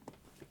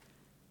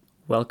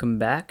Welcome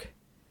back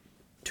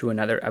to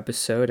another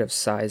episode of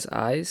Size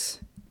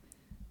Eyes,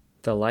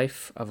 the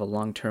life of a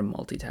long-term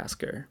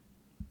multitasker.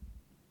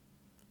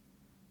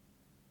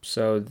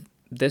 So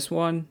this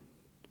one,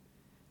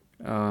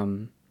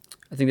 I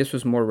think this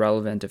was more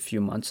relevant a few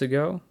months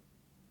ago,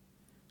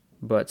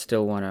 but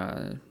still want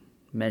to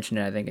mention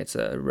it. I think it's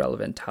a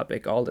relevant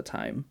topic all the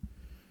time.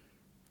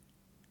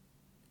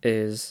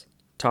 Is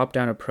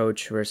top-down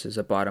approach versus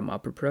a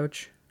bottom-up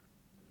approach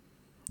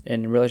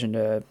in relation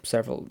to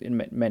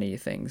many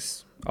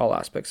things, all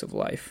aspects of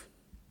life.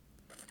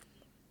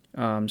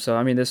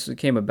 This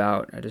came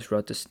about, I just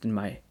wrote this in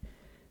my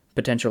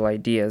potential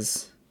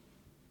ideas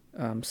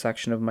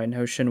section of my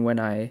Notion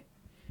when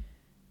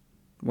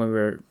we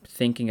were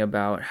thinking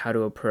about how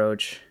to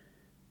approach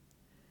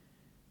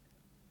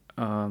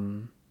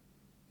something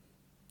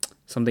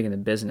in the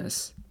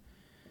business.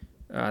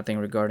 I think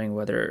regarding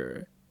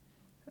whether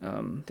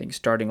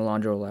starting a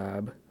laundry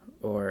lab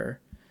or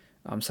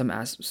some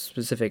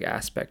specific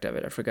aspect of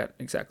it. I forgot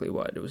exactly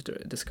what. It was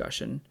a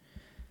discussion.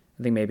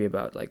 I think maybe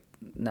about like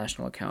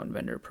national account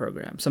vendor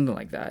program, something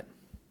like that.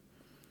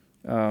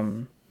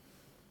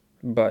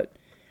 But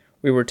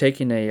we were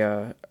taking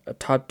a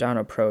top-down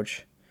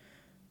approach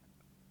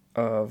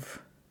of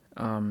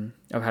having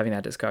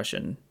that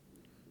discussion.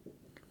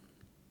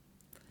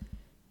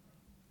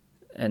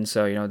 And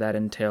so, that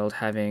entailed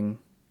having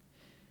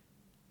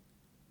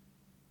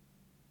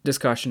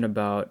discussion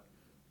about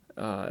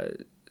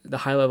the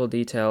high-level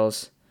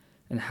details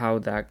and how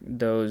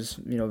those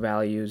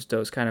values,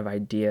 those kind of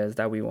ideas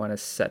that we want to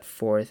set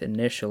forth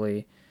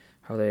initially,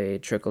 how they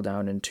trickle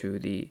down into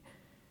the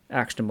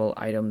actionable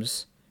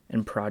items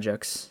and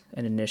projects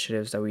and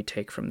initiatives that we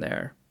take from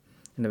there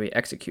and that we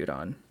execute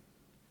on.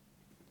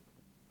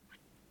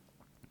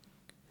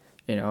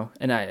 And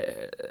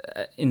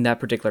in that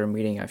particular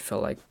meeting, I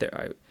felt like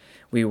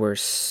we were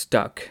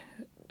stuck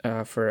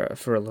for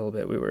a little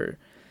bit. We were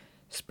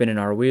spinning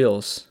our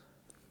wheels.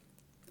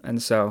 And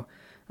so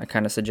I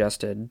kind of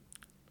suggested,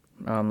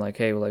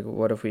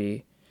 what if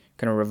we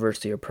kind of reverse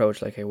the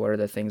approach? Like, hey, what are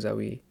the things that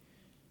we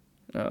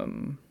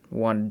want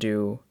to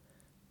do,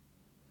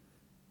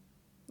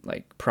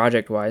 like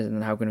project-wise, and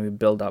then how can we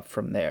build up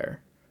from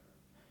there?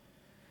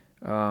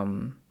 I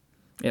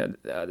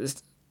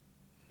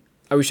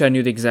wish I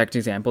knew the exact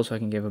example so I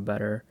can give a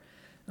better,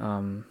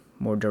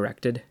 more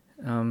directed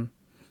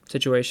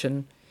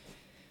situation.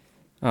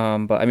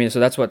 So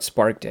that's what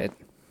sparked it.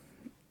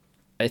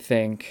 I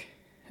think.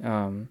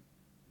 Kind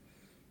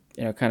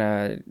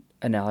of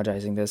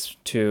analogizing this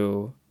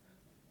to,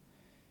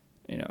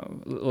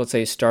 let's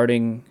say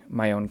starting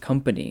my own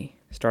company,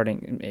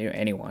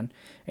 anyone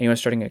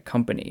starting a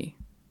company,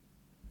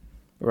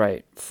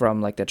 right,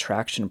 from like the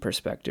traction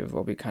perspective,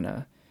 what we kind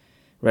of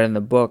read in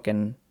the book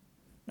and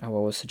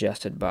what was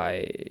suggested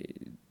by,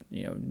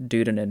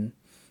 Duden and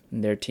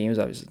their teams,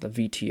 obviously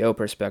the VTO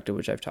perspective,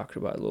 which I've talked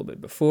about a little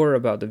bit before,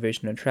 about the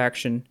vision and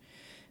traction.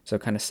 So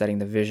kind of setting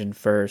the vision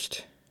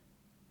first,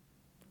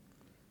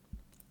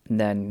 and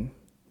then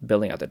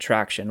building out the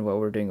traction, what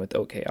we're doing with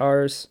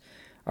OKRs,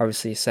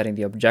 obviously setting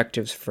the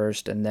objectives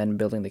first, and then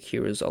building the key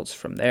results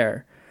from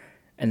there,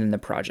 and then the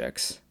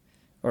projects,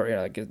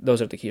 or those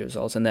are the key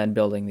results, and then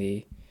building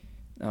the,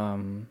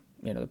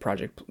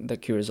 the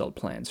key result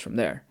plans from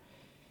there.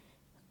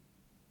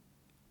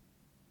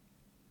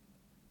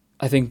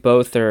 I think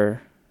both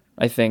are.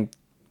 I think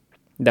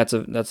that's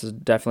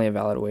definitely a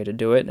valid way to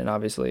do it, and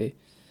obviously,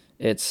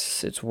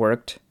 it's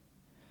worked.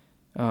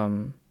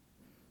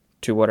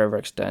 To whatever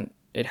extent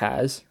it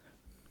has.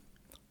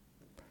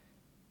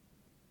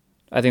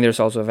 I think there's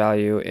also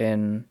value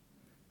in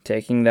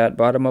taking that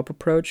bottom-up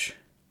approach.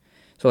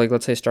 So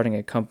let's say starting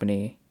a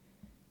company.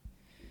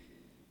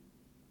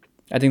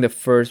 I think the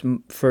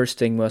first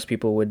thing most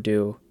people would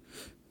do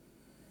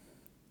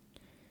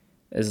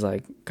is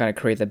kind of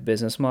create the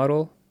business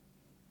model.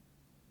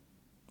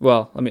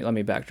 Well, let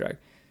me backtrack.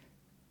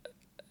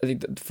 I think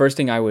the first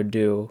thing I would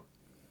do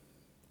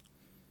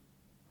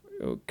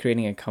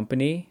creating a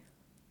company,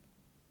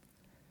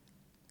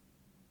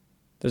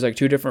 there's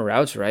two different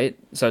routes, right?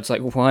 So it's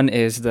one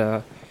is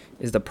the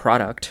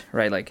product,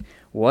 right?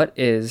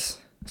 It's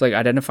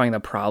identifying the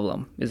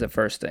problem is the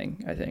first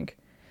thing, I think.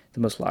 The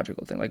most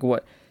logical thing.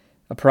 What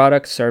a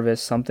product,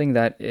 service, something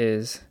that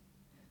is,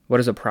 what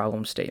is a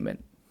problem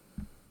statement?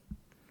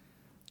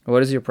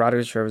 What is your product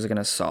or service going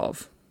to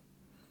solve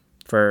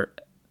for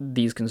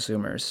these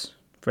consumers,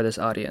 for this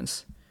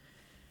audience,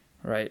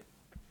 right?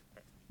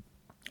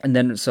 And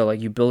then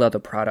you build out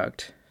the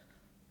product.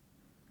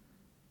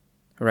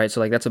 Right,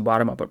 so that's a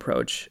bottom-up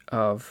approach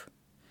of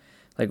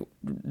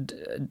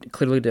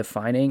clearly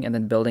defining and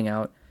then building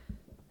out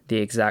the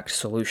exact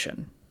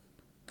solution.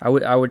 I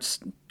would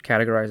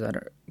categorize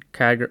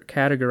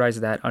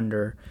that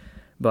under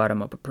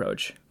bottom-up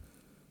approach.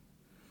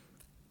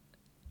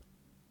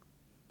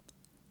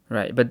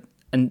 Right, but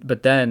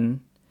then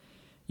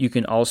you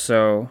can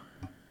also.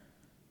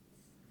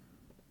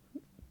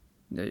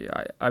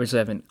 I obviously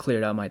haven't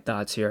cleared out my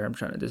thoughts here.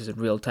 This is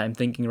real-time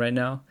thinking right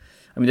now.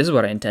 This is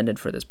what I intended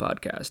for this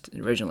podcast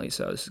originally,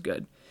 so this is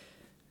good.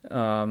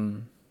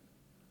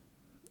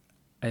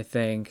 I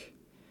think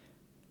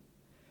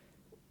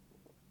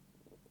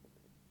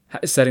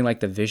setting like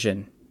the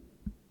vision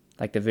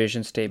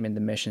statement,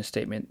 the mission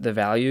statement, the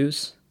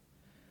values,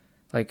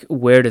 like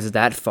where does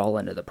that fall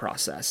into the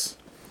process?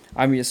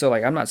 I mean, so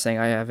like I'm not saying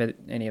I have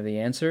any of the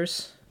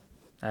answers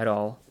at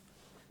all.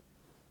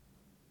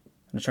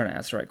 I'm just trying to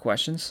ask the right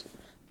questions.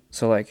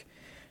 So like,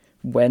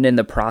 when in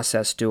the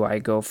process do I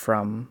go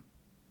from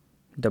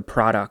the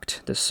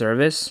product, the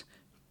service,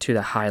 to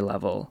the high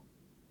level?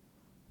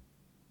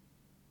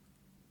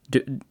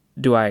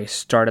 Do I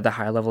start at the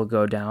high level,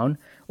 go down,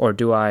 or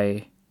do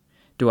I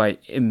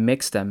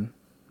mix them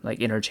like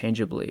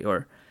interchangeably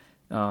or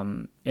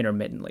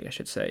intermittently, I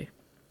should say?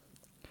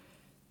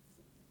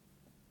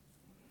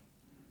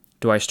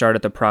 Do I start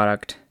at the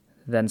product,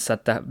 then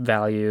set the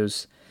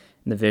values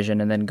and the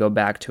vision, and then go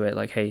back to it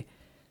like, hey,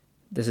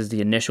 this is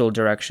the initial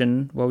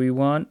direction what we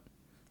want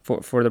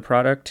for the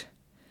product,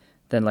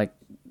 then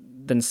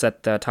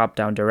set the top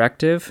down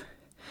directive,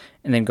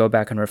 and then go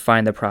back and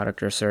refine the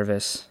product or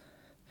service,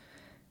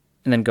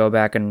 and then go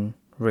back and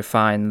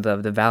refine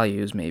the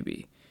values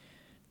maybe,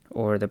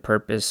 or the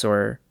purpose,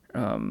 or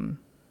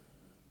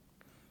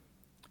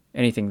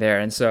anything there.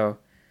 And so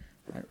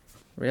I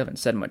really haven't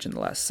said much in the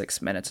last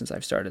 6 minutes since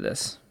I've started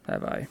this,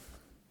 have I?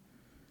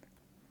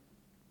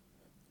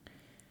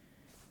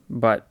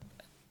 But,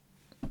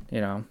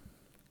 it's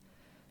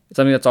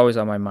something that's always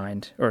on my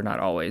mind, or not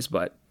always,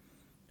 but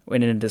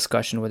when in a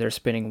discussion where they're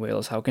spinning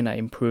wheels, how can I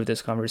improve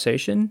this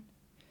conversation?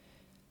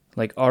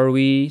 Like, are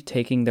we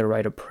taking the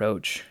right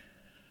approach?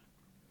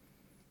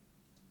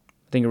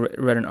 I think I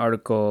read an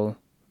article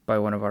by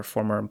one of our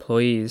former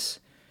employees,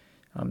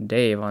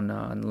 Dave, on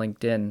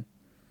LinkedIn.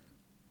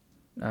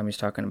 He's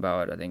talking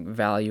about, I think,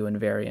 value and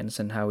variance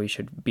and how we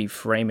should be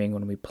framing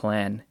when we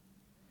plan.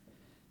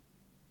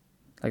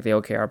 Like the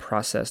OKR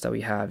process that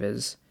we have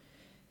is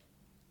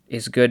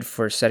good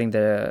for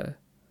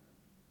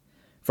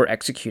for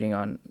executing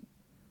on,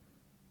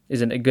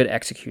 isn't a good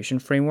execution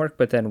framework,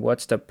 but then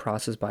what's the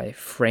process by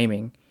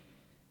framing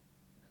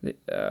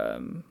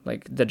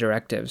like the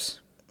directives?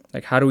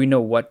 Like, how do we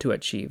know what to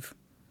achieve?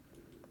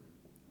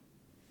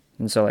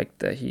 And so like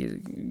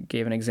he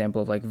gave an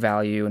example of like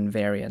value and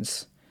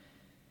variance.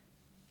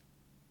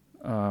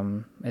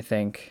 I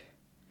think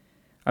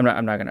I'm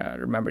not gonna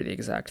remember the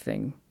exact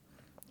thing,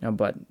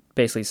 but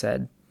basically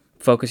said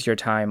focus your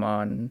time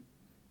on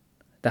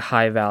the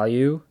high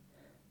value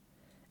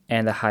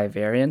and the high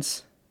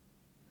variance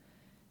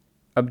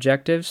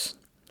objectives,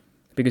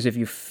 because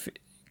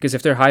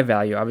if they're high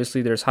value,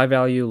 obviously there's high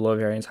value, low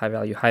variance, high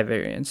value, high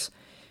variance.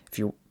 If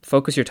you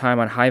focus your time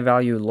on high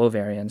value, low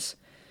variance,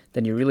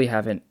 then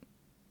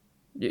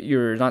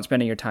you're not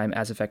spending your time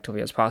as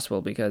effectively as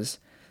possible, because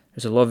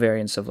there's a low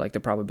variance of like the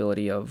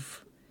probability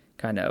of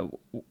kind of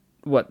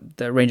what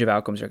the range of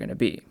outcomes are going to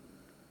be.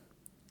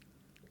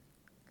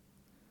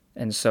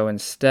 And so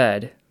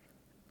instead,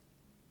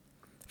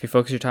 if you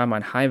focus your time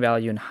on high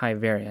value and high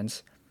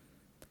variance,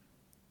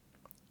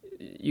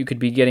 you could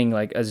be getting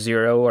like a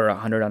 0 or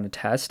 100 on a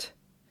test,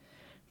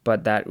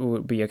 but that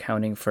would be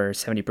accounting for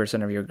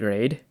 70% of your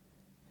grade.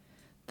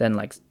 Then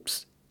like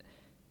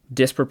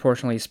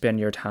disproportionately spend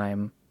your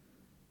time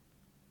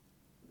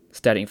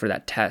studying for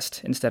that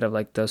test instead of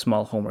like those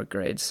small homework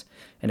grades.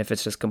 And if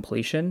it's just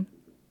completion,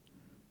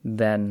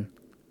 then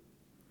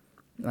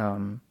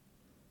no,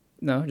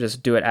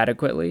 just do it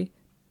adequately,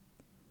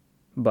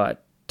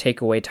 but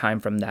take away time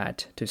from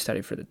that to study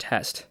for the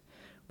test,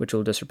 which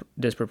will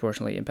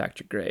disproportionately impact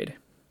your grade.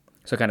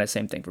 So kind of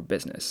same thing for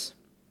business.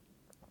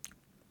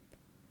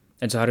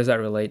 And so how does that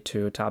relate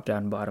to a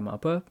top-down,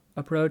 bottom-up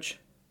approach?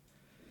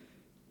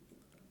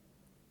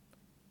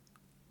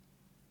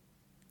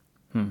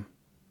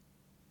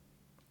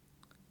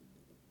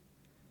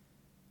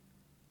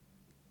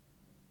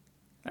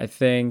 I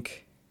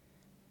think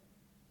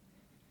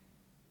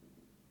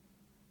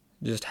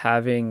just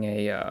having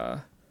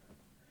a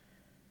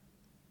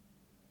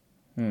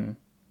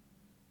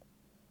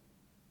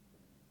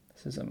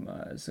this is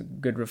a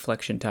good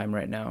reflection time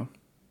right now.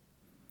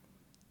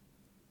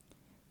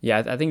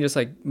 Yeah, I think just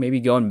like maybe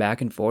going back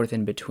and forth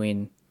in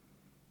between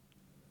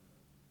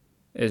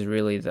is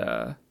really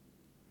because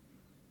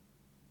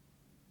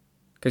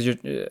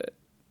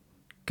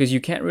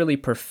you can't really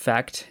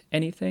perfect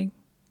anything.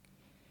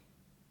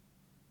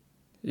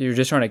 You're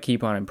just trying to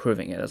keep on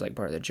improving it as like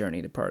part of the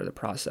journey, the part of the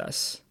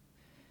process.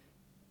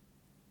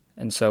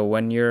 And so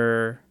when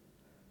you're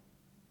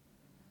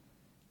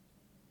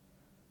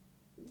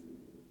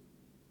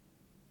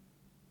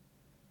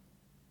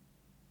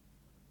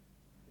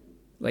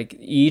like,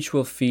 each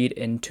will feed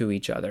into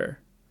each other.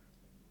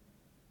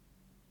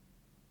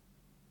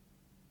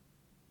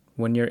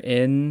 When you're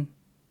in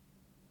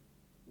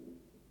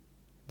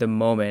the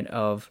moment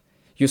of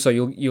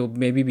you'll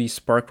maybe be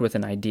sparked with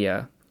an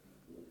idea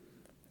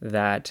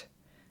that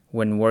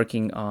when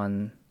working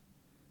on,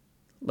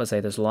 let's say,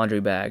 this laundry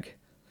bag,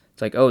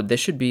 it's like, oh, this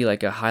should be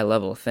like a high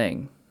level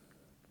thing.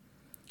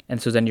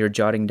 And so then you're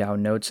jotting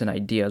down notes and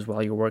ideas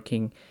while you're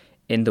working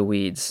in the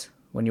weeds,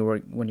 when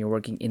you're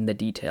working in the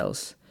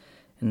details.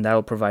 and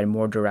that'll provide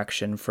more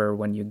direction for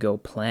when you go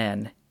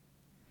plan,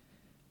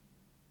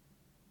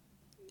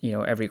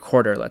 every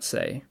quarter, let's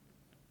say.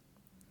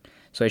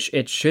 So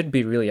it should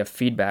be really a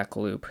feedback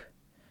loop.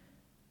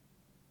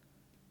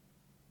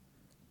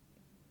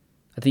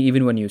 I think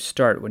even when you're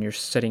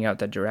setting out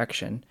the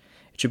direction,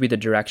 it should be the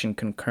direction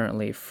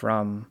concurrently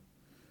from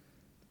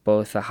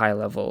both the high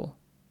level,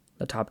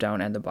 the top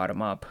down, and the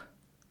bottom up.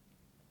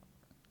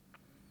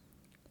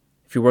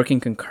 If you're working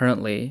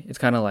concurrently, it's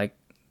kind of like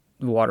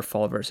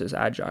waterfall versus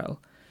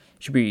agile. You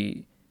should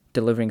be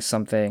delivering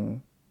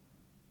something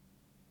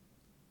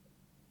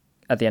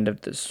at the end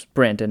of the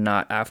sprint and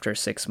not after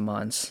 6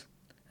 months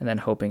and then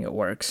hoping it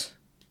works.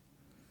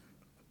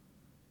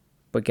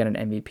 But get an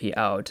MVP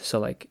out. So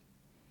like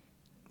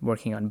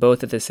working on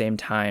both at the same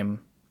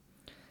time,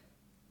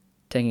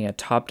 taking a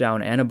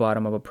top-down and a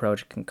bottom-up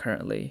approach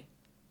concurrently,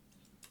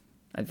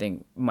 I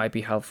think might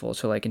be helpful.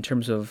 So like in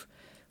terms of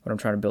what I'm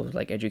trying to build with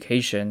like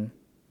education,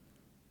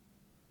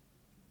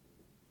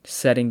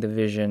 setting the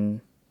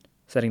vision,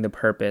 setting the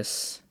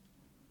purpose,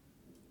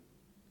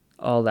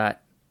 all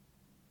that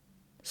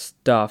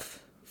stuff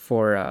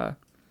for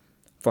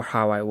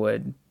how I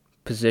would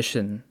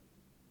position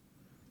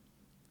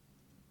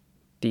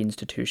the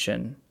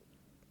institution,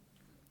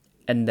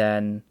 and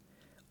then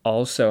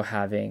also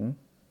having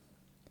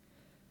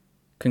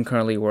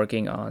concurrently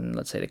working on,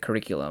 let's say, the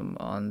curriculum,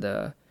 on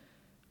the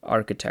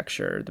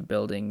architecture, the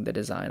building, the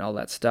design, all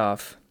that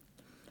stuff,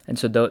 and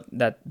so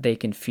that they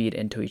can feed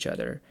into each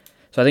other.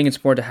 So I think it's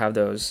important to have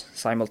those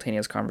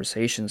simultaneous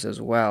conversations as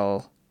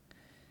well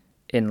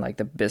in like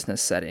the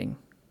business setting.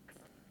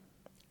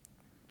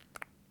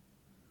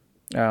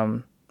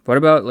 What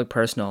about like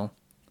personal?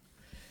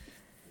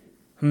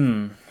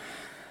 I'm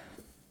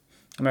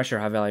not sure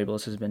how valuable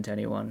this has been to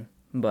anyone,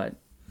 but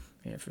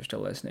if you're still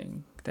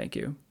listening, thank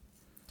you.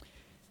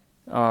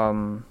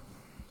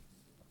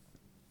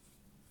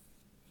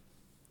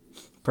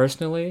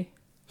 Personally,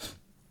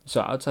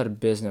 so outside of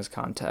business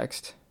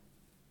context,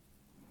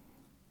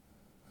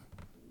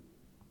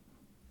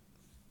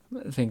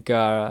 I think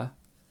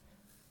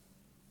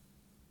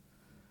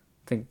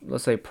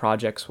let's say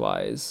projects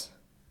wise.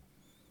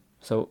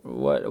 So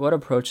what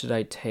approach did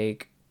I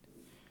take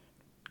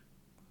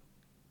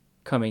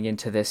coming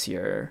into this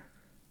year?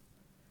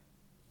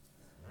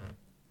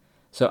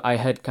 So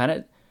I'd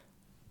kind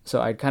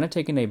of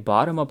taken a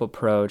bottom-up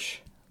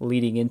approach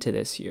leading into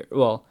this year.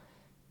 Well,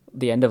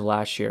 the end of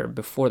last year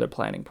before the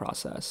planning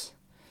process.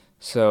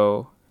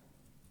 So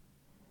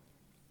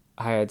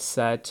I had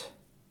set...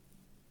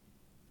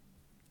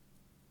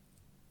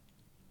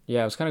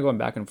 Yeah, I was kind of going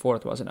back and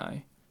forth, wasn't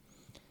I?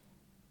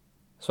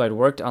 So I'd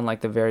worked on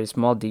like the very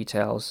small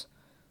details,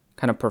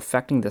 kind of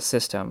perfecting the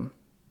system.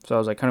 So I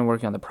was like kind of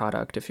working on the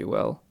product, if you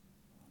will.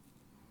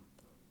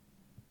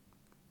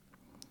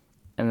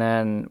 And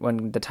then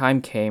when the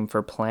time came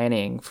for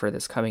planning for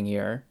this coming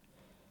year,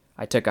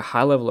 I took a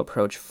high-level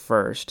approach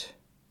first.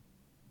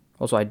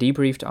 Also, I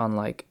debriefed on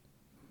like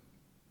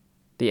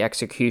the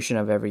execution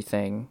of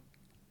everything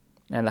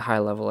and the high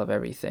level of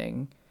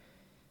everything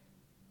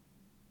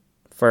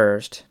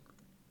first.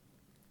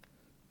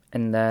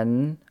 And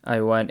then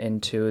I went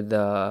into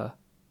the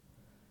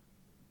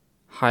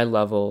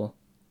high-level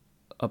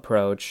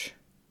approach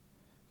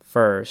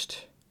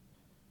first.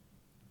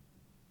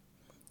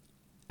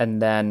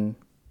 And then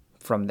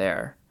from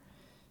there.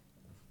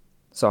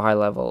 So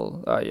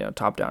high-level,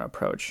 top-down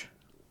approach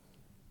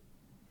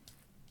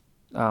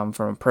from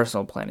a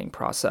personal planning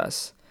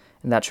process.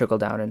 And that trickled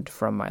down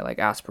from my like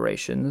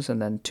aspirations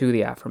and then to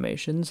the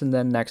affirmations. And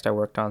then next I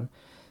worked on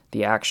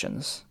the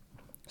actions.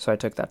 So I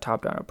took that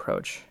top-down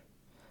approach.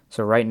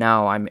 So right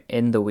now I'm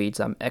in the weeds.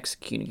 I'm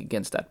executing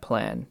against that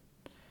plan.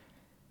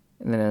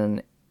 And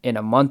then in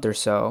a month or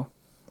so,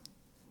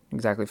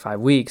 exactly 5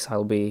 weeks,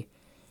 I'll be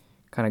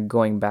kind of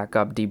going back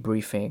up,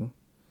 debriefing.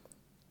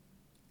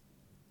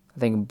 I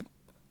think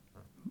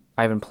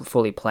I haven't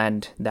fully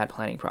planned that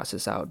planning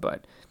process out,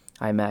 but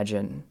I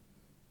think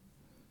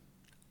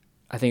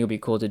it would be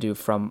cool to do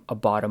from a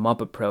bottom-up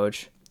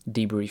approach,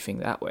 debriefing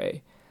that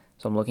way.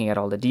 So I'm looking at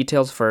all the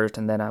details first,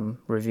 and then I'm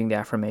reviewing the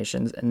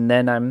affirmations, and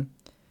then I'm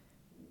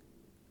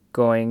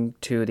going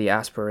to the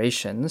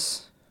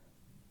aspirations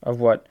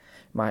of what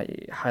my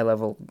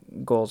high-level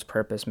goals,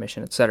 purpose,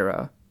 mission,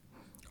 etc.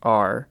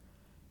 are,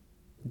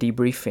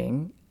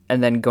 debriefing,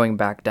 and then going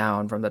back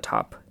down from the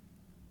top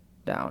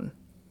down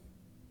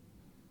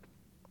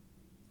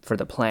for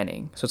the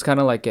planning. So it's kind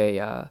of like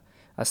a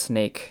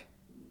snake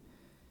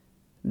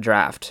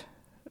draft,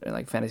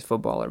 like fantasy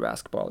football or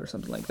basketball or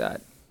something like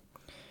that.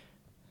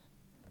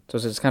 So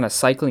it's kind of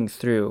cycling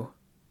through,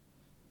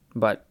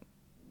 but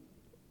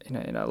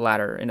in a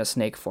ladder, in a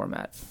snake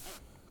format.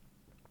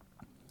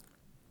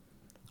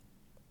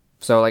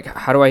 So like,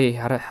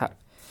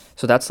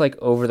 so that's like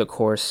over the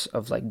course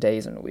of like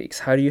days and weeks.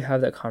 How do you have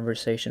that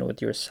conversation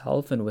with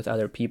yourself and with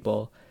other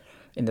people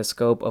in the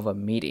scope of a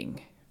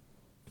meeting?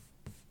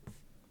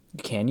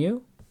 Can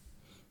you?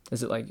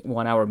 Is it like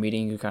 1 hour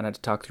meeting? You kind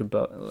of talk through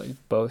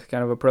both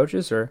kind of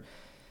approaches, or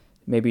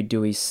maybe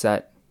do we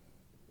set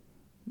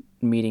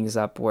meetings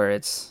up where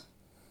it's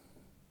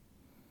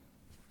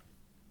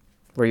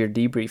where you're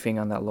debriefing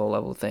on that low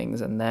level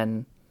things, and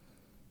then,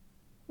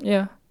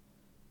 yeah,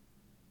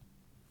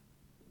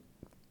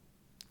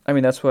 I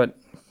mean that's what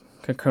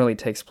currently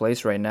takes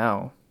place right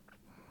now,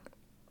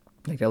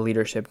 like the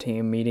leadership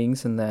team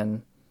meetings, and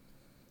then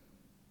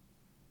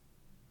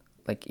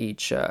like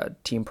each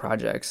team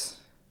projects.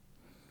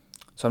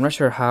 So I'm not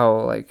sure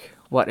how, like,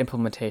 what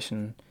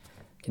implementation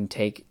can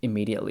take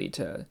immediately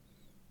to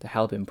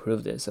help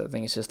improve this. So I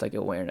think it's just like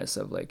awareness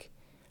of like,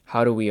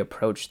 how do we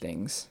approach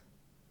things,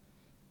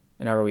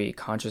 and are we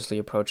consciously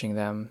approaching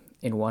them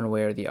in one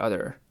way or the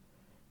other?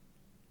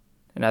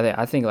 And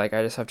I think like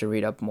I just have to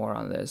read up more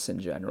on this in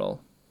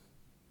general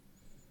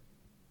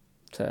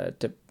to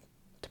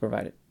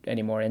provide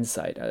any more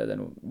insight other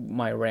than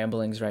my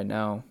ramblings right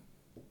now.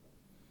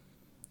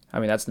 I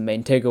mean, that's the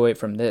main takeaway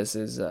from this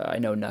is I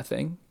know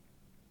nothing,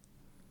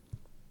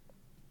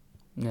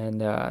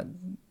 and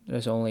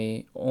there's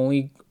only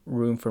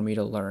room for me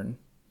to learn.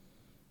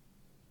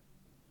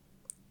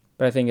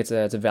 But I think it's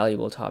a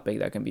valuable topic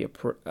that can be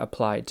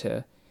applied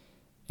to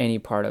any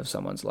part of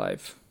someone's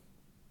life.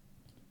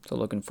 So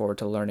looking forward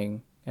to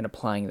learning and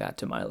applying that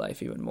to my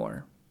life even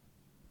more.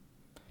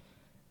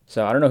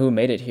 So I don't know who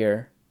made it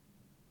here,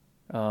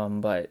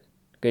 but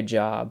good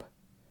job.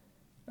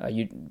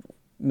 You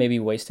maybe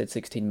wasted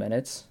 16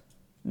 minutes.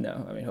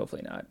 No, I mean,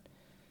 hopefully not.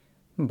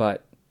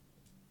 But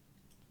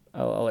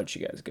I'll let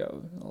you guys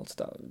go.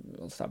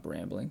 I'll stop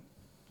rambling.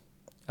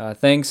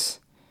 Thanks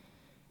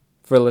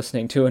for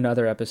listening to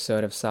another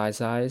episode of Size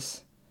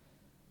Eyes,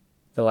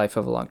 the life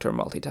of a long-term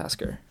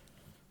multitasker.